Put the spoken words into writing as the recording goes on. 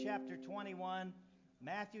chapter 21.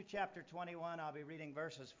 Matthew chapter 21, I'll be reading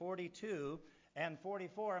verses 42 and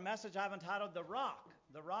 44. A message I've entitled The Rock.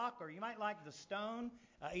 The Rock, or you might like the Stone.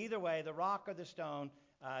 Either way, the Rock or the Stone,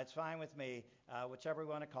 it's fine with me, whichever you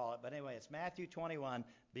want to call it. But anyway, it's Matthew 21,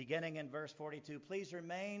 beginning in verse 42. Please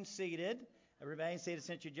remain seated. Remain seated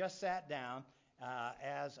since you just sat down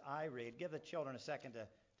as I read. Give the children a second to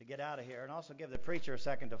get out of here, and also give the preacher a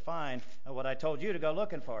second to find what I told you to go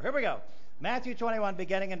looking for. Here we go. Matthew 21,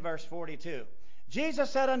 beginning in verse 42. Jesus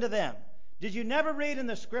said unto them, Did you never read in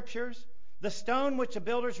the Scriptures, the stone which the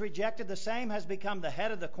builders rejected, the same has become the head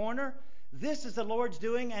of the corner? This is the Lord's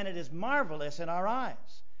doing, and it is marvelous in our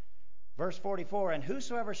eyes. Verse 44, And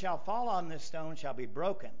whosoever shall fall on this stone shall be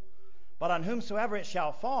broken, but on whomsoever it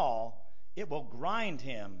shall fall, it will grind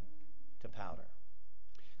him to powder.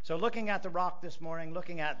 So looking at the rock this morning,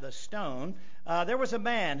 looking at the stone, there was a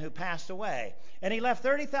man who passed away, and he left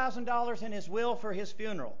 $30,000 in his will for his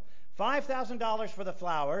funeral, $5,000 for the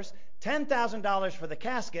flowers, $10,000 for the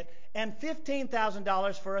casket, and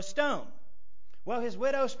 $15,000 for a stone. Well, his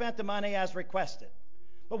widow spent the money as requested.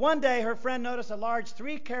 But one day her friend noticed a large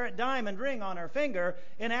 3-carat diamond ring on her finger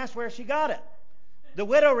and asked where she got it. The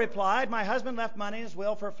widow replied, My husband left money in his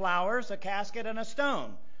will for flowers, a casket, and a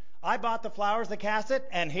stone. I bought the flowers, the casket,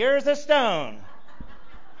 and here's the stone.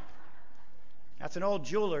 That's an old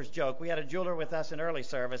jeweler's joke. We had a jeweler with us in early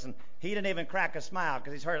service, and he didn't even crack a smile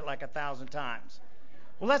because he's heard it like 1,000 times.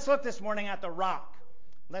 Well, let's look this morning at the rock.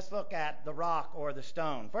 Let's look at the rock or the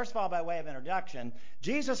stone. First of all, by way of introduction,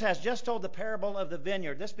 Jesus has just told the parable of the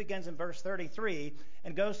vineyard. This begins in verse 33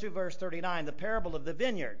 and goes through verse 39, the parable of the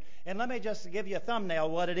vineyard. And let me just give you a thumbnail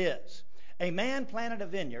what it is. A man planted a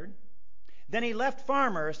vineyard. Then he left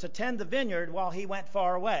farmers to tend the vineyard while he went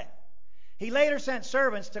far away. He later sent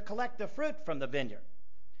servants to collect the fruit from the vineyard.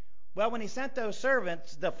 Well, when he sent those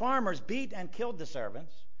servants, the farmers beat and killed the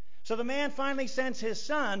servants. So the man finally sends his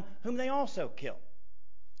son, whom they also killed.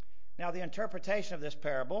 Now, the interpretation of this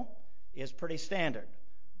parable is pretty standard.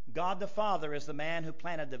 God the Father is the man who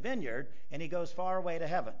planted the vineyard, and he goes far away to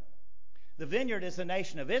heaven. The vineyard is the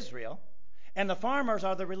nation of Israel, and the farmers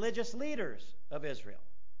are the religious leaders of Israel.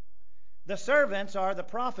 The servants are the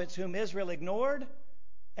prophets whom Israel ignored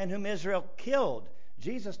and whom Israel killed.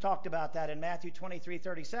 Jesus talked about that in Matthew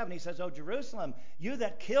 23:37. He says, O Jerusalem, you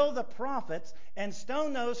that kill the prophets and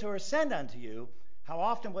stone those who are sent unto you, how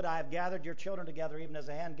often would I have gathered your children together, even as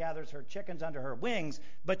a hen gathers her chickens under her wings,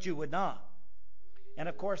 but you would not. And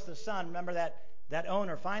of course the son, remember that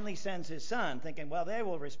owner finally sends his son, thinking, well, they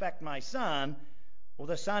will respect my son. Well,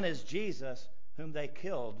 the son is Jesus, whom they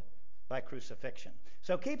killed by crucifixion.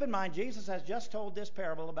 So keep in mind, Jesus has just told this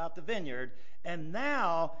parable about the vineyard, and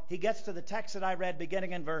now he gets to the text that I read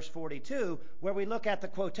beginning in verse 42, where we look at the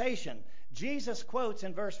quotation. Jesus quotes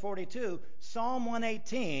in verse 42, Psalm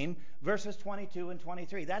 118, verses 22 and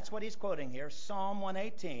 23. That's what he's quoting here, Psalm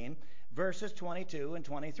 118, verses 22 and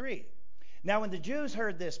 23. Now, when the Jews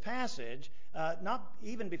heard this passage, not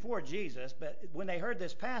even before Jesus, but when they heard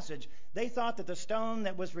this passage, they thought that the stone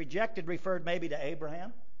that was rejected referred maybe to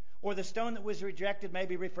Abraham, or the stone that was rejected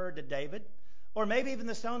maybe referred to David, or maybe even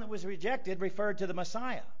the stone that was rejected referred to the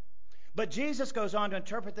Messiah. But Jesus goes on to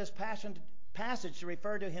interpret this passage to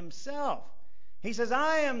refer to himself. He says,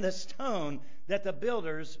 I am the stone that the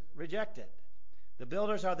builders rejected. The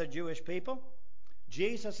builders are the Jewish people.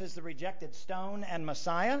 Jesus is the rejected stone and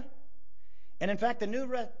Messiah. And in fact, the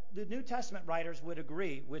New Testament writers would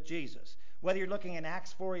agree with Jesus. Whether you're looking in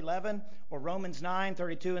Acts 4:11 or Romans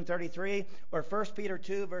 9:32 and 33 or 1 Peter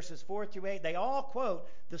 2 verses 4 through 8, they all quote,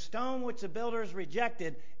 the stone which the builders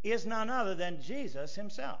rejected is none other than Jesus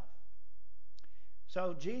himself.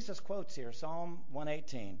 So Jesus quotes here Psalm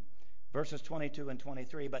 118, verses 22 and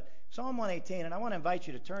 23. But Psalm 118, and I want to invite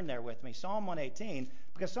you to turn there with me, Psalm 118,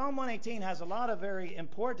 because Psalm 118 has a lot of very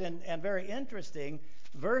important and very interesting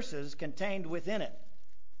verses contained within it.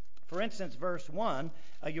 For instance, verse 1,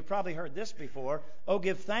 you probably heard this before. Oh,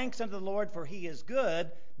 give thanks unto the Lord, for he is good,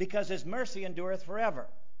 because his mercy endureth forever.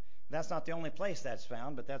 That's not the only place that's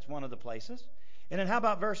found, but that's one of the places. And then how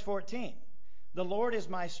about verse 14? The Lord is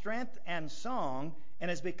my strength and song, and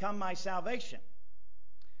has become my salvation.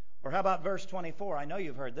 Or how about verse 24? I know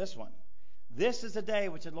you've heard this one. This is the day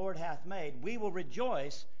which the Lord hath made. We will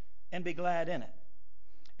rejoice and be glad in it.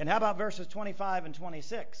 And how about verses 25 and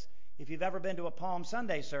 26? If you've ever been to a Palm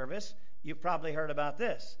Sunday service, you've probably heard about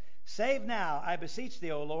this. Save now, I beseech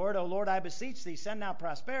thee, O Lord. O Lord, I beseech thee, send now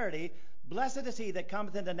prosperity. Blessed is he that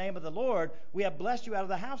cometh in the name of the Lord. We have blessed you out of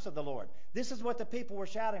the house of the Lord. This is what the people were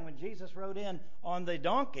shouting when Jesus rode in on the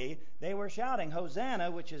donkey. They were shouting, Hosanna,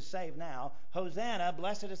 which is save now. Hosanna,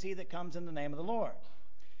 blessed is he that comes in the name of the Lord.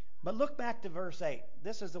 But look back to verse 8.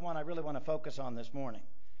 This is the one I really want to focus on this morning.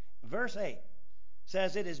 Verse 8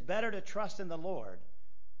 says, "It is better to trust in the Lord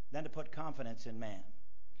than to put confidence in man."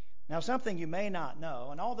 Now, something you may not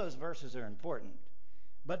know, and all those verses are important,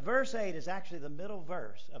 but verse 8 is actually the middle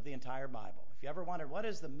verse of the entire Bible. If you ever wondered what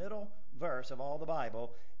is the middle verse of all the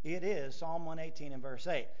Bible, it is Psalm 118 and verse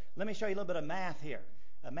 8. Let me show you a little bit of math here.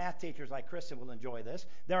 Math teachers like Kristen will enjoy this.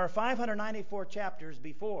 There are 594 chapters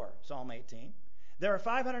before Psalm 18. There are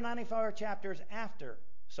 594 chapters after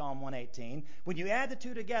Psalm 118. When you add the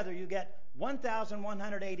two together, you get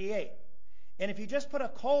 1,188. And if you just put a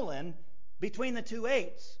colon between the two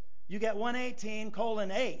eights, you get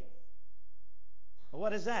 118:8. Well,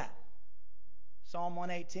 what is that? Psalm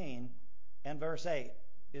 118 and verse 8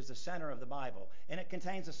 is the center of the Bible. And it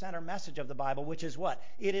contains the center message of the Bible, which is what?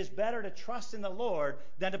 It is better to trust in the Lord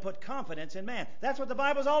than to put confidence in man. That's what the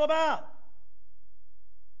Bible's all about.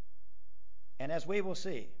 And as we will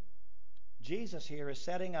see, Jesus here is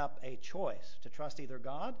setting up a choice to trust either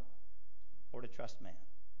God or to trust man,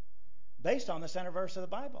 based on the center verse of the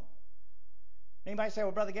Bible. Anybody say,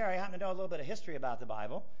 well, Brother Gary, I happen to know a little bit of history about the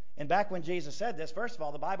Bible. And back when Jesus said this, first of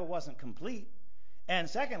all, the Bible wasn't complete. And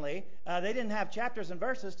secondly, they didn't have chapters and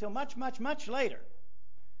verses till much, much, much later.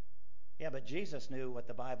 Yeah, but Jesus knew what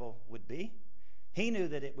the Bible would be. He knew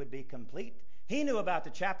that it would be complete. He knew about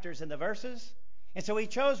the chapters and the verses. And so he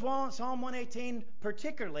chose Psalm 118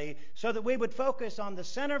 particularly so that we would focus on the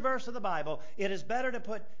center verse of the Bible. It is better to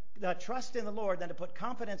put trust in the Lord than to put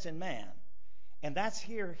confidence in man. And that's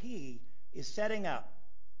here he is setting up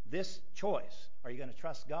this choice. Are you going to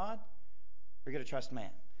trust God or are you going to trust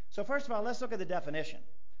man? So first of all, let's look at the definition.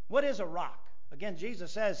 What is a rock? Again,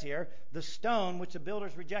 Jesus says here, the stone which the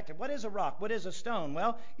builders rejected. What is a rock? What is a stone?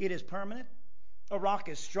 Well, it is permanent. A rock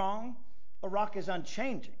is strong. A rock is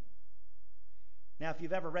unchanging. Now, if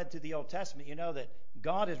you've ever read through the Old Testament, you know that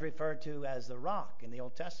God is referred to as the rock in the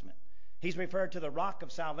Old Testament. He's referred to the rock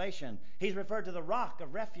of salvation. He's referred to the rock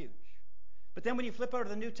of refuge. But then when you flip over to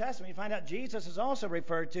the New Testament, you find out Jesus is also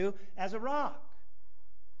referred to as a rock.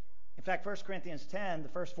 In fact, 1 Corinthians 10, the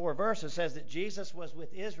first 4 verses, says that Jesus was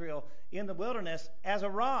with Israel in the wilderness as a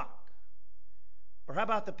rock. Or how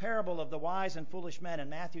about the parable of the wise and foolish men in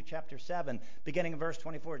Matthew chapter 7, beginning in verse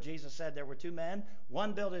 24? Jesus said there were two men.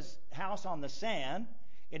 One built his house on the sand,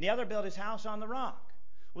 and the other built his house on the rock.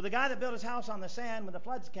 Well, the guy that built his house on the sand, when the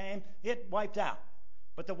floods came, it wiped out.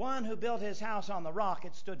 But the one who built his house on the rock,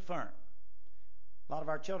 it stood firm. A lot of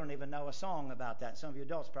our children even know a song about that. Some of you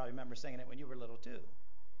adults probably remember singing it when you were little too.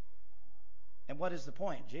 And what is the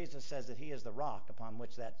point? Jesus says that he is the rock upon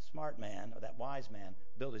which that smart man or that wise man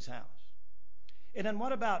built his house. And then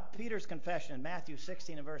what about Peter's confession in Matthew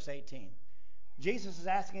 16 and verse 18? Jesus is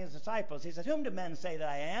asking his disciples, he said, whom do men say that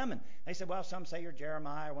I am? And they said, well, some say you're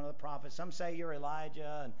Jeremiah or one of the prophets. Some say you're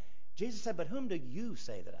Elijah. And Jesus said, but whom do you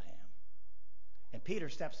say that I am? And Peter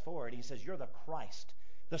steps forward. He says, you're the Christ,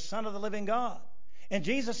 the Son of the living God. And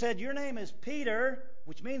Jesus said, your name is Peter,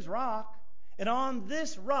 which means rock. And on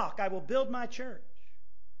this rock I will build my church.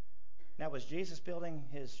 Now, was Jesus building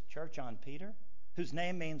his church on Peter, whose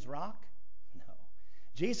name means rock? No.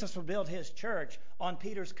 Jesus will build his church on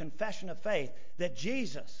Peter's confession of faith that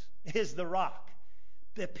Jesus is the rock.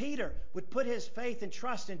 That Peter would put his faith and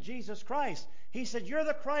trust in Jesus Christ. He said, you're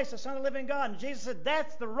the Christ, the Son of the living God. And Jesus said,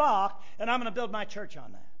 that's the rock, and I'm going to build my church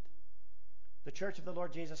on that. The church of the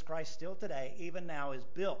Lord Jesus Christ still today, even now, is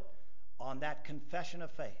built on that confession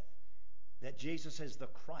of faith that Jesus is the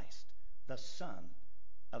Christ, the Son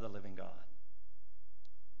of the living God.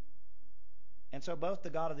 And so both the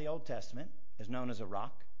God of the Old Testament is known as a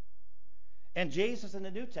rock, and Jesus in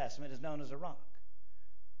the New Testament is known as a rock.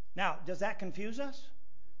 Now, does that confuse us?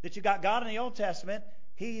 That you got God in the Old Testament,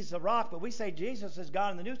 he's the rock, but we say Jesus is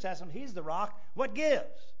God in the New Testament, he's the rock. What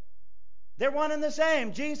gives? They're one and the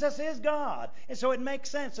same. Jesus is God. And so it makes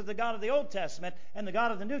sense that the God of the Old Testament and the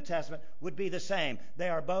God of the New Testament would be the same. They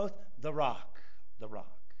are both the rock. The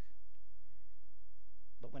rock.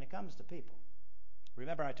 But when it comes to people,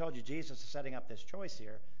 remember I told you Jesus is setting up this choice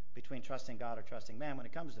here between trusting God or trusting man. When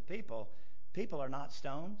it comes to people, people are not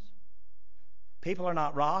stones. People are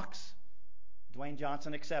not rocks. Dwayne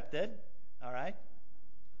Johnson accepted. All right?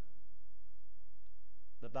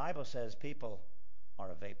 The Bible says people are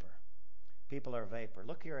a vapor. People are a vapor.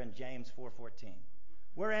 Look here in James 4:14.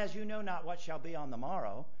 Whereas you know not what shall be on the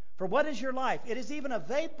morrow, for what is your life? It is even a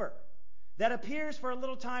vapor that appears for a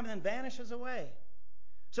little time and then vanishes away.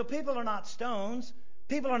 So people are not stones.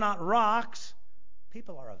 People are not rocks.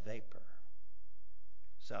 People are a vapor.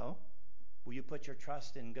 So, will you put your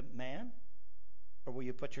trust in man or will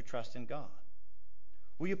you put your trust in God?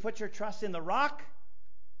 Will you put your trust in the rock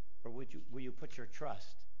or will you put your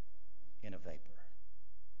trust in a vapor.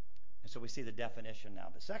 And so we see the definition now.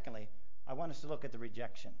 But secondly, I want us to look at the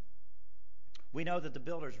rejection. We know that the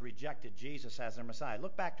builders rejected Jesus as their Messiah.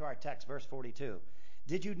 Look back to our text, verse 42.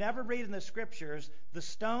 Did you never read in the Scriptures, the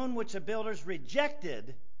stone which the builders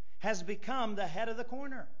rejected has become the head of the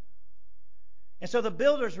corner? And so the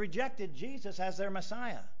builders rejected Jesus as their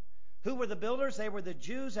Messiah. Who were the builders? They were the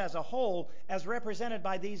Jews as a whole, as represented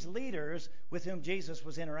by these leaders with whom Jesus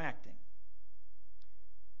was interacting.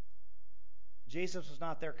 Jesus was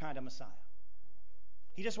not their kind of Messiah.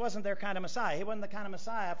 He just wasn't their kind of Messiah. He wasn't the kind of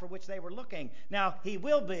Messiah for which they were looking. Now, he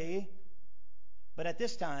will be, but at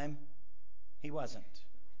this time, he wasn't.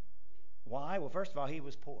 Why? Well, first of all, he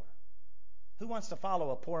was poor. Who wants to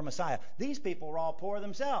follow a poor Messiah? These people were all poor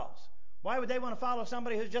themselves. Why would they want to follow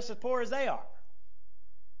somebody who's just as poor as they are?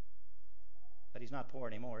 But he's not poor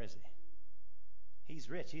anymore, is he? He's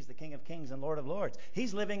rich. He's the King of Kings and Lord of Lords.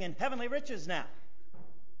 He's living in heavenly riches now.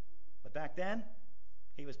 But back then,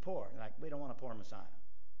 he was poor. Like, we don't want a poor Messiah.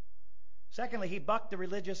 Secondly, he bucked the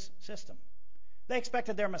religious system. They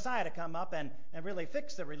expected their Messiah to come up and really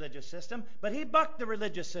fix the religious system, but he bucked the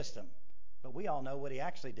religious system. But we all know what he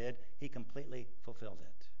actually did. He completely fulfilled it.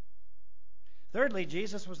 Thirdly,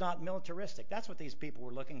 Jesus was not militaristic. That's what these people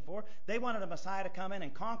were looking for. They wanted a Messiah to come in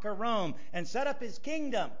and conquer Rome and set up his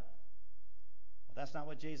kingdom. Well, that's not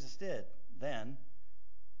what Jesus did then,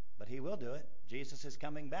 but he will do it. Jesus is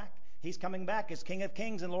coming back. He's coming back as King of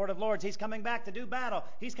Kings and Lord of Lords. He's coming back to do battle.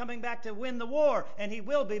 He's coming back to win the war, and he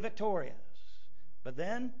will be victorious. But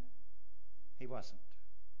then, he wasn't.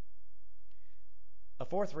 A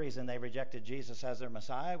fourth reason they rejected Jesus as their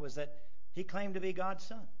Messiah was that he claimed to be God's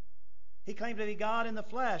Son. He claimed to be God in the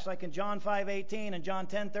flesh, like in John 5:18 and John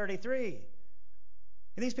 10:33.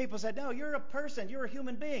 And these people said, no, you're a person. You're a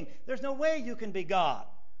human being. There's no way you can be God.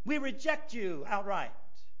 We reject you outright.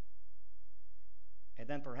 And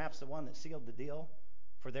then perhaps the one that sealed the deal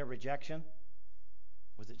for their rejection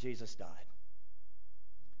was that Jesus died.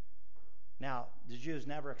 Now, the Jews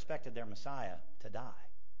never expected their Messiah to die.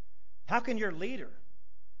 How can your leader,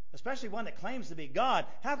 especially one that claims to be God,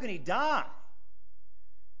 how can he die?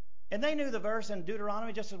 And they knew the verse in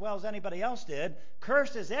Deuteronomy just as well as anybody else did.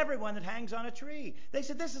 Cursed is everyone that hangs on a tree. They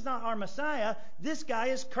said, this is not our Messiah. This guy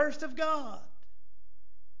is cursed of God.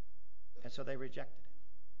 And so they rejected him.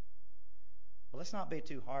 Well, let's not be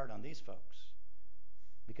too hard on these folks,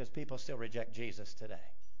 because people still reject Jesus today.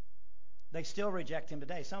 They still reject him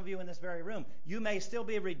today. Some of you in this very room, you may still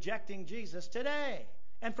be rejecting Jesus today.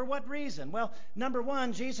 And for what reason? Well, number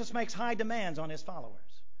one, Jesus makes high demands on his followers.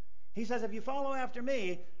 He says, if you follow after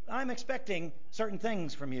me, I'm expecting certain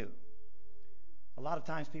things from you. A lot of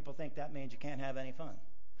times people think that means you can't have any fun.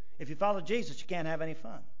 If you follow Jesus, you can't have any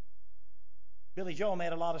fun. Billy Joel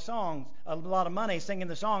made a lot of money singing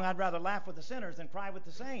the song, I'd rather laugh with the sinners than cry with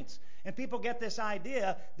the saints. And people get this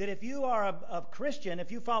idea that if you are a Christian,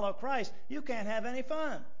 if you follow Christ, you can't have any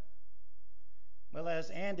fun. Well, as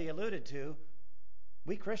Andy alluded to,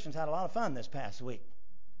 we Christians had a lot of fun this past week.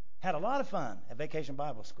 Had a lot of fun at Vacation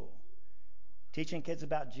Bible School. Teaching kids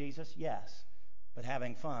about Jesus, yes, but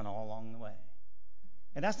having fun all along the way.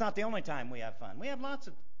 And that's not the only time we have fun. We have lots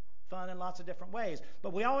of fun in lots of different ways,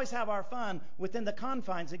 but we always have our fun within the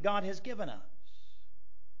confines that God has given us.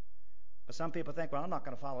 But some people think, well, I'm not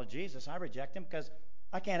going to follow Jesus. I reject him because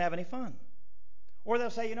I can't have any fun. Or they'll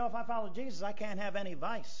say, if I follow Jesus, I can't have any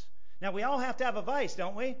vice. Now, we all have to have a vice,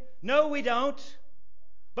 don't we? No, we don't.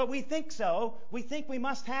 But we think so. We think we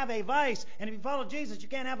must have a vice. And if you follow Jesus, you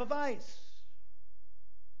can't have a vice.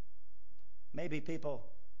 Maybe people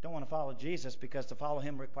don't want to follow Jesus because to follow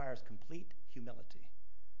him requires complete humility.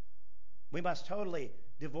 We must totally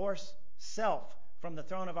divorce self from the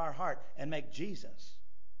throne of our heart and make Jesus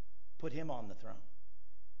put him on the throne.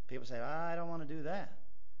 People say, I don't want to do that.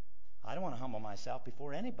 I don't want to humble myself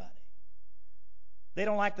before anybody. They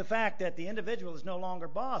don't like the fact that the individual is no longer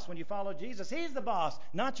boss. When you follow Jesus, he's the boss.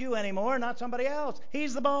 Not you anymore, not somebody else.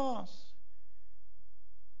 He's the boss.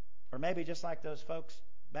 Or maybe just like those folks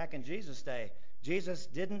back in Jesus' day, Jesus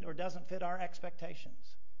didn't or doesn't fit our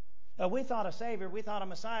expectations. We thought a Savior, we thought a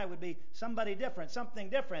Messiah would be somebody different, something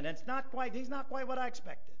different. And he's not quite what I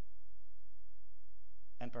expected.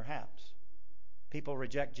 And perhaps people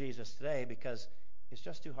reject Jesus today because it's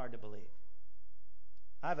just too hard to believe.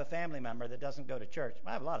 I have a family member that doesn't go to church.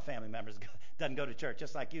 I have a lot of family members that doesn't go to church,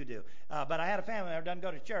 just like you do. But I had a family member that doesn't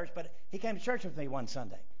go to church, but he came to church with me one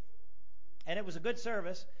Sunday. And it was a good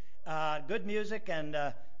service, good music, and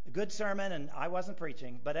a good sermon, and I wasn't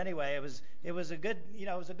preaching. But anyway, it was a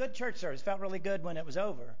good church service. It felt really good when it was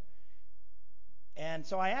over. And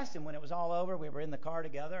so I asked him when it was all over. We were in the car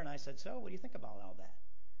together, and I said, so what do you think about all that?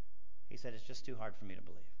 He said, it's just too hard for me to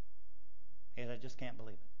believe. He said, I just can't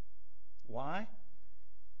believe it. Why?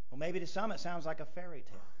 Well, maybe to some it sounds like a fairy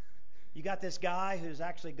tale. You got this guy who's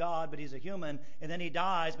actually God, but he's a human, and then he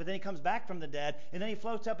dies, but then he comes back from the dead, and then he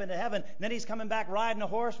floats up into heaven, and then he's coming back riding a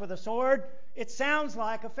horse with a sword. It sounds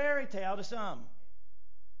like a fairy tale to some.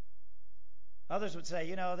 Others would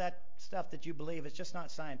say, that stuff that you believe is just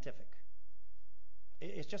not scientific.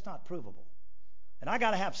 It's just not provable. And I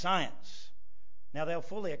got to have science. Now, they'll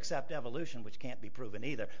fully accept evolution, which can't be proven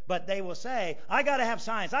either. But they will say, I got to have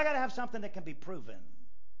science. I got to have something that can be proven.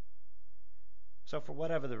 So for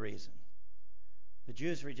whatever the reason, the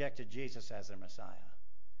Jews rejected Jesus as their Messiah.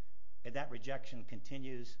 And that rejection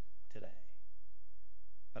continues today.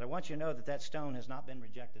 But I want you to know that stone has not been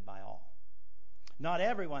rejected by all. Not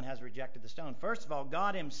everyone has rejected the stone. First of all,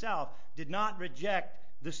 God himself did not reject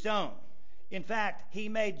the stone. In fact, he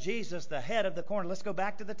made Jesus the head of the corner. Let's go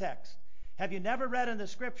back to the text. Have you never read in the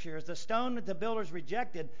scriptures, the stone that the builders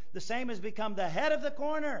rejected, the same has become the head of the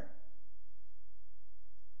corner?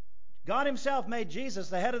 God himself made Jesus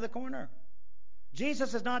the head of the corner.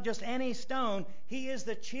 Jesus is not just any stone. He is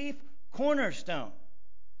the chief cornerstone.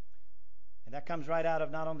 And that comes right out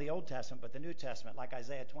of not only the Old Testament, but the New Testament, like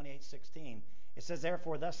Isaiah 28:16. It says,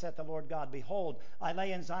 therefore, thus saith the Lord God, behold, I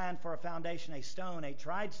lay in Zion for a foundation, a stone, a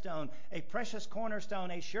tried stone, a precious cornerstone,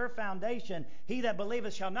 a sure foundation. He that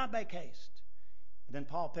believeth shall not make haste. And then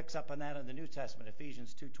Paul picks up on that in the New Testament,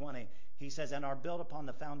 Ephesians 2:20. He says, and are built upon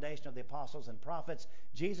the foundation of the apostles and prophets,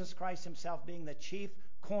 Jesus Christ himself being the chief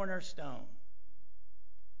cornerstone.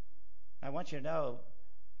 I want you to know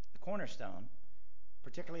the cornerstone,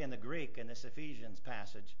 particularly in the Greek in this Ephesians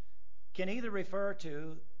passage, can either refer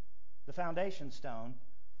to the foundation stone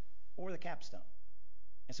or the capstone.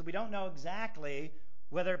 And so we don't know exactly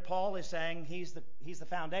whether Paul is saying he's the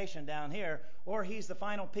foundation down here or he's the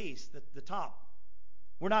final piece, the top.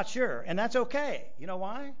 We're not sure, and that's okay. You know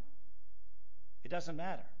why? It doesn't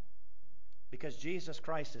matter. Because Jesus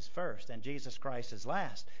Christ is first and Jesus Christ is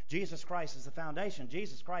last. Jesus Christ is the foundation.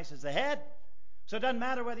 Jesus Christ is the head. So it doesn't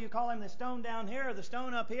matter whether you call him the stone down here or the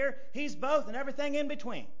stone up here. He's both and everything in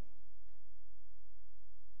between.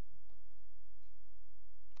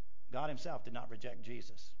 God himself did not reject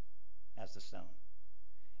Jesus as the stone.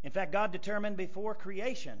 In fact, God determined before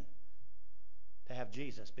creation to have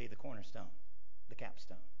Jesus be the cornerstone, the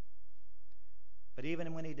capstone. But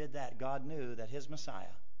even when he did that, God knew that his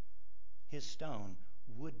Messiah, his stone,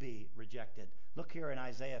 would be rejected. Look here in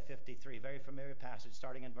Isaiah 53, very familiar passage,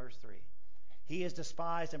 starting in verse 3. He is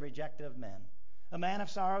despised and rejected of men, a man of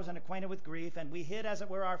sorrows and acquainted with grief, and we hid, as it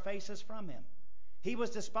were, our faces from him. He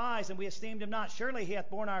was despised, and we esteemed him not. Surely he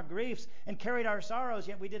hath borne our griefs and carried our sorrows,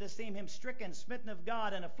 yet we did esteem him stricken, smitten of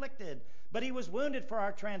God, and afflicted. But he was wounded for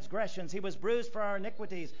our transgressions. He was bruised for our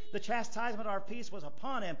iniquities. The chastisement of our peace was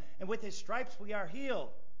upon him, and with his stripes we are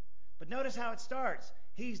healed. But notice how it starts.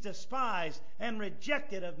 He's despised and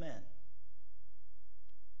rejected of men.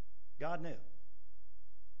 God knew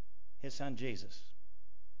his son Jesus,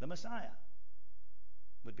 the Messiah,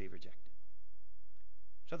 would be rejected.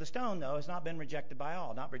 So the stone, though, has not been rejected by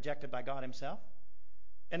all. Not rejected by God himself,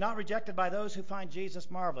 and not rejected by those who find Jesus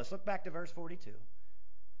marvelous. Look back to verse 42.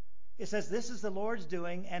 It says, this is the Lord's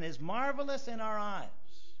doing and is marvelous in our eyes.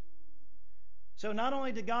 So not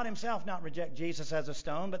only did God himself not reject Jesus as a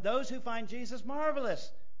stone, but those who find Jesus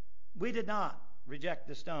marvelous. We did not reject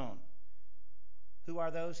the stone. Who are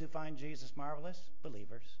those who find Jesus marvelous?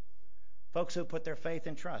 Believers. Folks who put their faith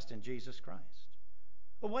and trust in Jesus Christ.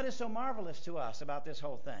 Well, what is so marvelous to us about this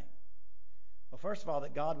whole thing? Well, first of all,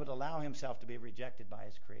 that God would allow himself to be rejected by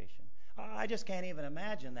his creation. I just can't even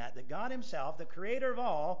imagine that God himself, the creator of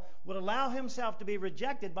all, would allow himself to be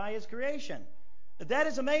rejected by his creation. That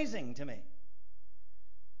is amazing to me.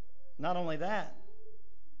 Not only that,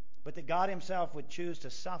 but that God himself would choose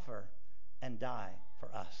to suffer and die for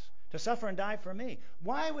us. To suffer and die for me.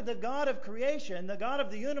 Why would the God of creation, the God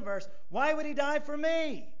of the universe, why would he die for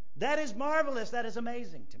me? That is marvelous. That is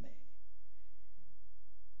amazing to me.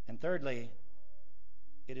 And thirdly,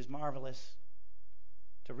 it is marvelous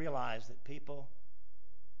to realize that people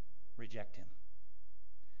reject him.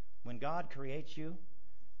 When God creates you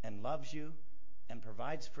and loves you and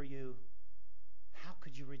provides for you, how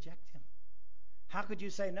could you reject him? How could you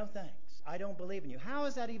say, no thanks, I don't believe in you? How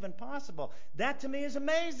is that even possible? That to me is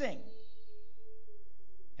amazing.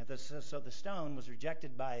 And so the stone was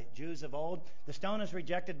rejected by Jews of old. The stone is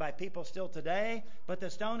rejected by people still today. But the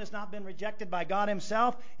stone has not been rejected by God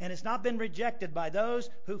himself. And it's not been rejected by those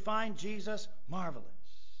who find Jesus marvelous.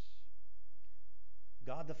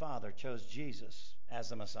 God the Father chose Jesus as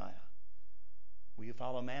the Messiah. Will you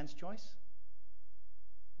follow man's choice?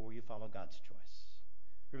 Or will you follow God's choice?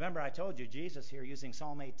 Remember, I told you, Jesus here using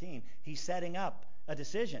Psalm 18, he's setting up a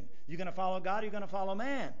decision. You're going to follow God or you're going to follow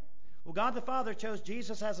man? Well, God the Father chose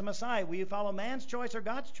Jesus as a Messiah. Will you follow man's choice or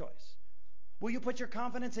God's choice? Will you put your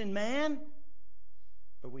confidence in man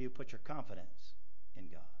or will you put your confidence in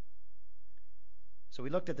God? So we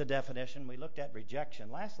looked at the definition. We looked at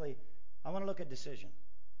rejection. Lastly, I want to look at decision.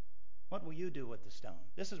 What will you do with the stone?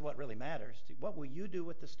 This is what really matters. What will you do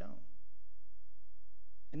with the stone?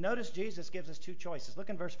 And notice Jesus gives us two choices. Look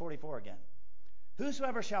in verse 44 again.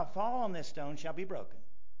 Whosoever shall fall on this stone shall be broken.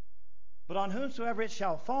 But on whomsoever it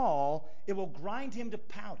shall fall, it will grind him to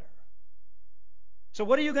powder. So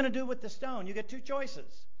what are you going to do with the stone? You get two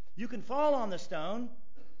choices. You can fall on the stone,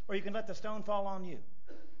 or you can let the stone fall on you.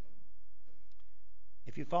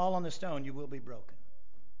 If you fall on the stone, you will be broken.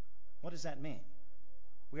 What does that mean?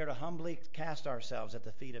 We are to humbly cast ourselves at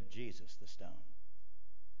the feet of Jesus, the stone,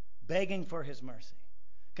 begging for his mercy,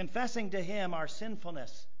 confessing to him our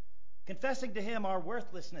sinfulness, confessing to him our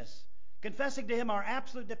worthlessness, confessing to him our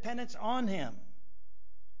absolute dependence on him.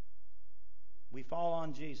 We fall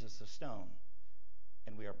on Jesus, the stone,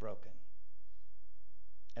 and we are broken.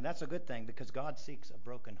 And that's a good thing because God seeks a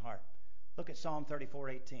broken heart. Look at Psalm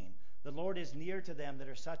 34:18. The Lord is near to them that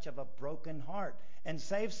are such of a broken heart, and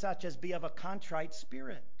saves such as be of a contrite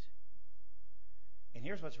spirit. And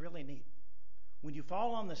here's what's really neat. When you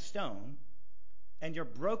fall on the stone and you're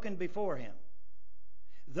broken before him,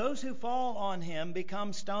 those who fall on him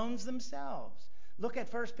become stones themselves. Look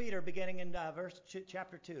at 1 Peter beginning in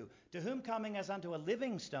chapter 2. To whom coming as unto a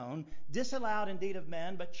living stone, disallowed indeed of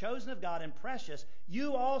men, but chosen of God and precious,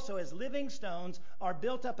 you also as living stones are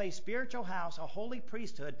built up a spiritual house, a holy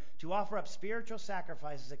priesthood, to offer up spiritual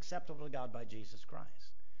sacrifices acceptable to God by Jesus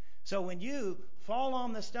Christ. So when you fall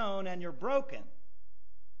on the stone and you're broken,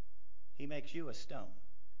 he makes you a stone.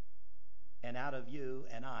 And out of you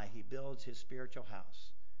and I, he builds his spiritual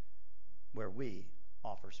house where we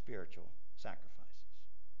offer spiritual sacrifices.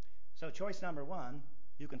 So choice number one,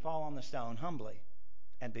 you can fall on the stone humbly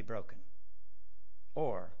and be broken.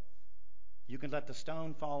 Or you can let the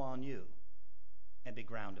stone fall on you and be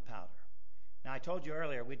ground to powder. Now I told you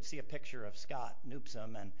earlier we'd see a picture of Scott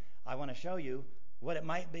Newsom, and I want to show you what it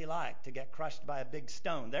might be like to get crushed by a big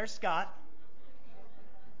stone. There's Scott.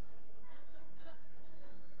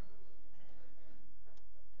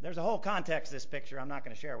 There's a whole context to this picture I'm not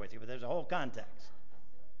going to share with you, but there's a whole context.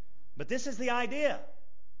 But this is the idea.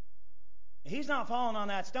 He's not falling on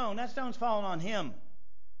that stone. That stone's falling on him.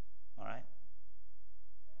 All right?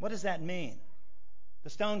 What does that mean? The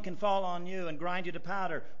stone can fall on you and grind you to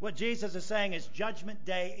powder. What Jesus is saying is Judgment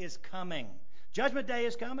Day is coming. Judgment Day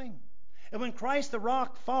is coming. And when Christ the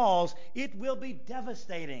rock falls, it will be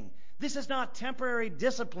devastating. This is not temporary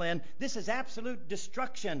discipline. This is absolute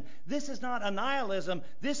destruction. This is not annihilism.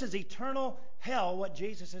 This is eternal hell, what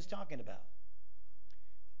Jesus is talking about.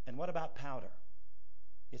 And what about powder?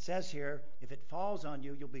 It says here, if it falls on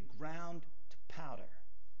you, you'll be ground to powder.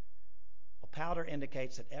 Well, powder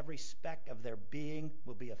indicates that every speck of their being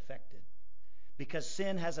will be affected. Because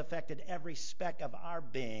sin has affected every speck of our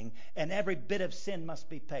being, and every bit of sin must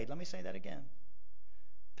be paid. Let me say that again.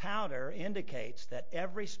 Powder indicates that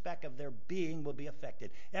every speck of their being will be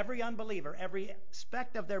affected. Every unbeliever, every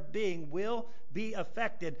speck of their being will be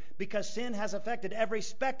affected because sin has affected every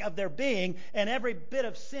speck of their being, and every bit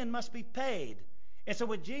of sin must be paid. And so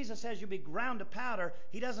when Jesus says you'll be ground to powder,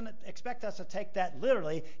 he doesn't expect us to take that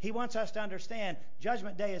literally. He wants us to understand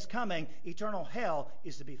Judgment Day is coming. Eternal hell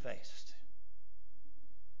is to be faced.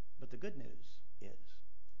 But the good news is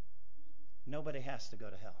nobody has to go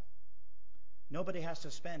to hell. Nobody has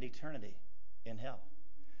to spend eternity in hell.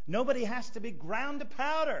 Nobody has to be ground to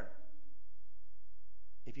powder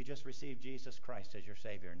if you just receive Jesus Christ as your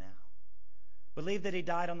Savior now. Believe that he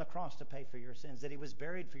died on the cross to pay for your sins, that he was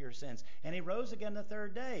buried for your sins, and he rose again the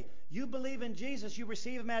third day. You believe in Jesus, you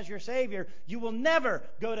receive him as your Savior, you will never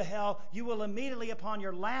go to hell. You will immediately, upon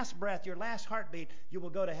your last breath, your last heartbeat, you will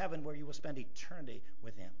go to heaven where you will spend eternity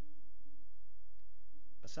with him.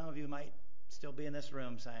 But some of you might still be in this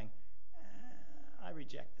room saying, I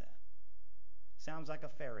reject that. Sounds like a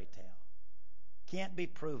fairy tale. Can't be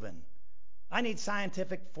proven. I need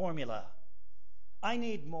scientific formula. I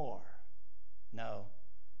need more. No,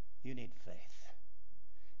 you need faith.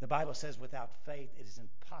 The Bible says without faith it is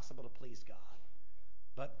impossible to please God.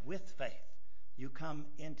 But with faith you come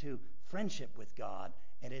into friendship with God,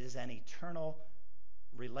 and it is an eternal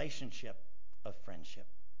relationship of friendship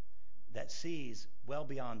that sees well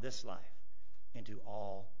beyond this life into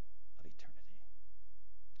all of eternity.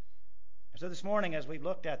 And so this morning, as we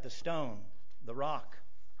looked at the stone, the rock,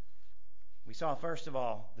 we saw first of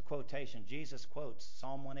all the quotation. Jesus quotes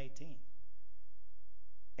Psalm 118.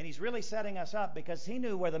 And he's really setting us up because he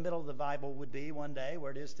knew where the middle of the Bible would be one day,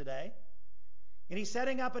 where it is today. And he's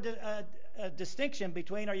setting up a distinction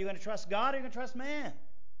between, are you going to trust God or are you going to trust man? And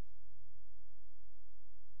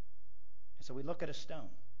so we look at a stone.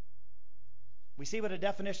 We see what a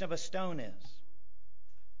definition of a stone is.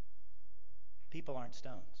 People aren't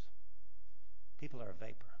stones. People are a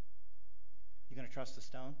vapor. You going to trust the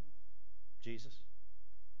stone, Jesus?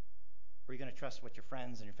 Or are you going to trust what your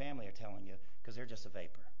friends and your family are telling you because they're just a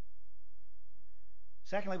vapor?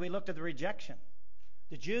 Secondly, we looked at the rejection.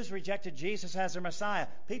 The Jews rejected Jesus as their Messiah.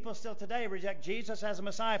 People still today reject Jesus as a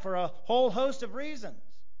Messiah for a whole host of reasons.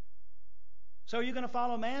 So are you going to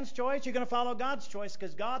follow man's choice? You're going to follow God's choice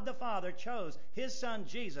because God the Father chose his Son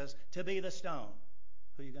Jesus to be the stone.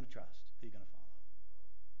 Who are you going to trust? Who are you going to follow?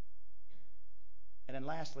 And then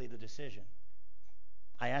lastly, the decision.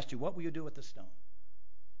 I asked you, what will you do with the stone?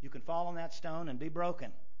 You can fall on that stone and be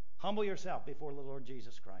broken. Humble yourself before the Lord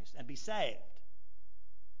Jesus Christ and be saved.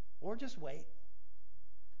 Or just wait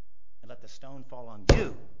and let the stone fall on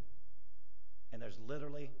you. And there's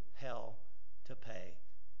literally hell to pay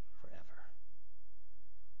forever.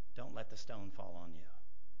 Don't let the stone fall on you.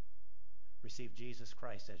 Receive Jesus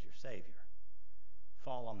Christ as your Savior.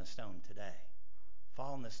 Fall on the stone today.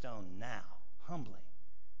 Fall on the stone now, humbly,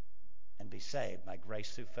 and be saved by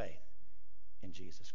grace through faith in Jesus Christ.